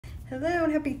Hello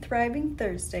and happy Thriving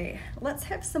Thursday. Let's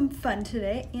have some fun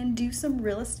today and do some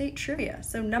real estate trivia.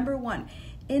 So number one,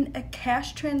 in a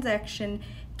cash transaction,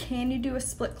 can you do a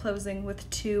split closing with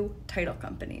two title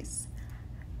companies?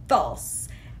 False.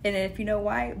 And if you know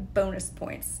why, bonus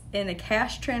points. In a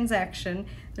cash transaction,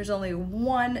 there's only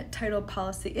one title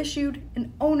policy issued,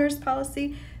 an owner's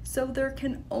policy, so there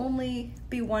can only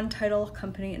be one title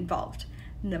company involved.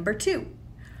 Number two,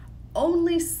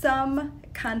 only some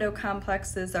condo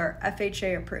complexes are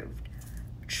FHA approved.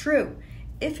 True.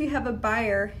 If you have a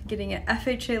buyer getting an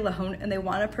FHA loan and they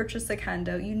want to purchase a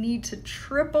condo, you need to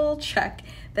triple check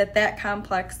that that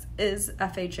complex is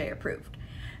FHA approved.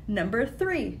 Number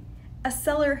three, a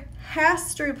seller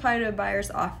has to reply to a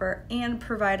buyer's offer and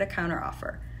provide a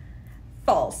counteroffer.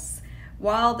 False.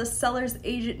 While the seller's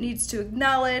agent needs to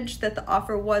acknowledge that the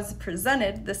offer was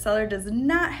presented, the seller does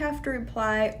not have to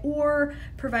reply or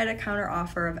provide a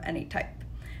counteroffer of any type.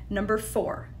 Number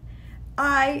four,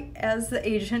 I, as the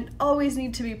agent, always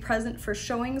need to be present for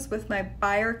showings with my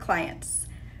buyer clients.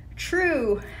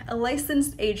 True. A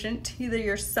licensed agent, either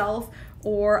yourself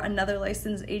or another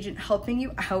licensed agent helping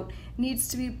you out, needs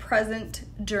to be present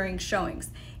during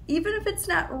showings. Even if it's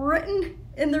not written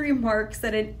in the remarks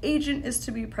that an agent is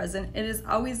to be present, it is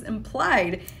always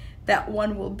implied that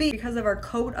one will be because of our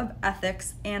code of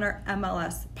ethics and our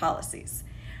MLS policies.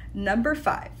 Number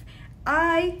five,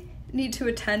 I need to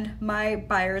attend my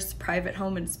buyer's private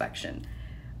home inspection.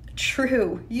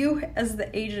 True, you as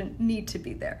the agent need to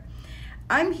be there.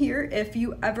 I'm here if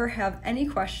you ever have any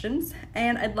questions,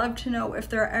 and I'd love to know if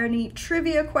there are any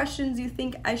trivia questions you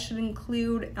think I should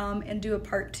include and do a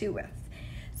part 2 with.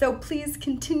 So please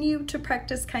continue to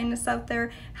practice kindness out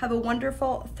there. Have a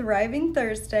wonderful, thriving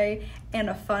Thursday and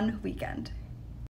a fun weekend.